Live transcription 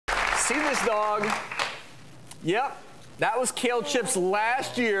See this dog? Yep. That was Kale Chips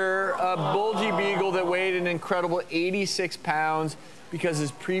last year, a bulgy beagle that weighed an incredible 86 pounds because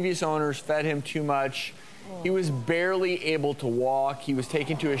his previous owners fed him too much. He was barely able to walk. He was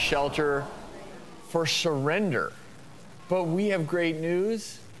taken to a shelter for surrender. But we have great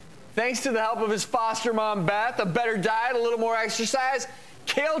news. Thanks to the help of his foster mom, Beth, a better diet, a little more exercise,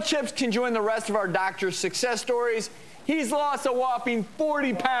 Kale Chips can join the rest of our doctor's success stories. He's lost a whopping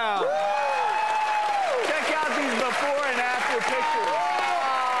 40 pounds. Check out these before and after pictures.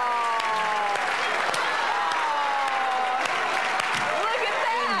 Look at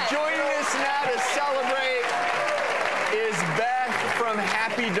that. And joining us now to celebrate is Beth from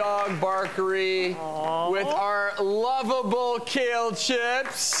Happy Dog Barkery with our lovable Kale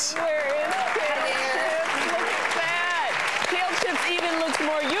Chips. Where is Kale Chips? Look at that. Kale Chips even looks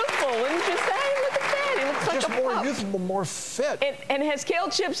more youthful, wouldn't you say? Look at that. He looks like Just a more pup. youthful, more fit. And has Kale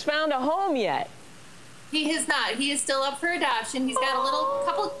Chips found a home yet? He has not. He is still up for adoption. He's got a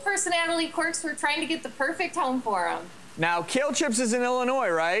couple of personality quirks. We're trying to get the perfect home for him. Now, Kale Chips is in Illinois,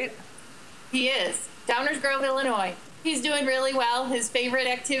 right? He is. Downers Grove, Illinois. He's doing really well. His favorite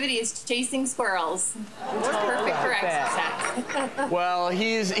activity is chasing squirrels. It's perfect for exercise. Well,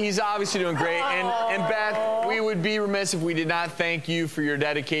 he's obviously doing great. And Beth, we would be remiss if we did not thank you for your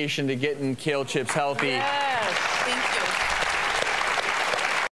dedication to getting Kale Chips healthy. Yes. Thank you.